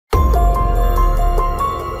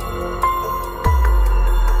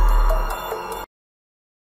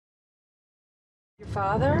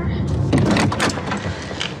father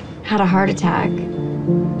had a heart attack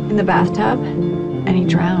in the bathtub, and he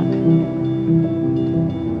drowned.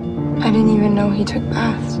 I didn't even know he took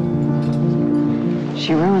baths.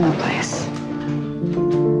 She ruined the place.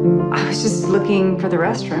 I was just looking for the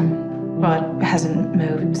restroom. But hasn't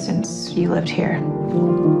moved since you lived here.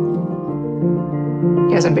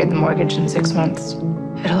 He hasn't paid the mortgage in 6 months.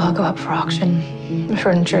 It'll all go up for auction. The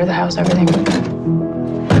furniture, the house, everything.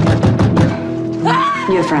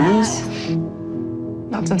 You have friends?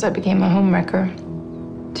 Not since I became a homewrecker.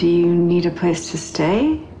 Do you need a place to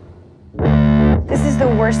stay? This is the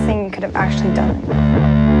worst thing you could have actually done.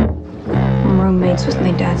 I'm roommates with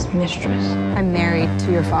my dad's mistress. I'm married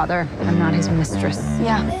to your father. I'm not his mistress.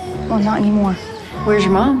 Yeah, well, not anymore. Where's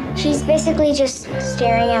your mom? She's basically just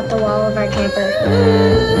staring at the wall of our camper.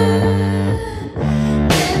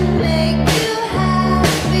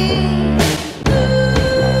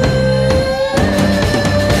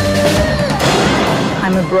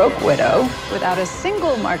 I'm a broke widow without a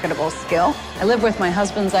single marketable skill. I live with my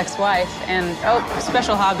husband's ex-wife and, oh,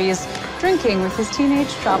 special hobbies, drinking with his teenage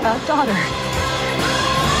dropout daughter.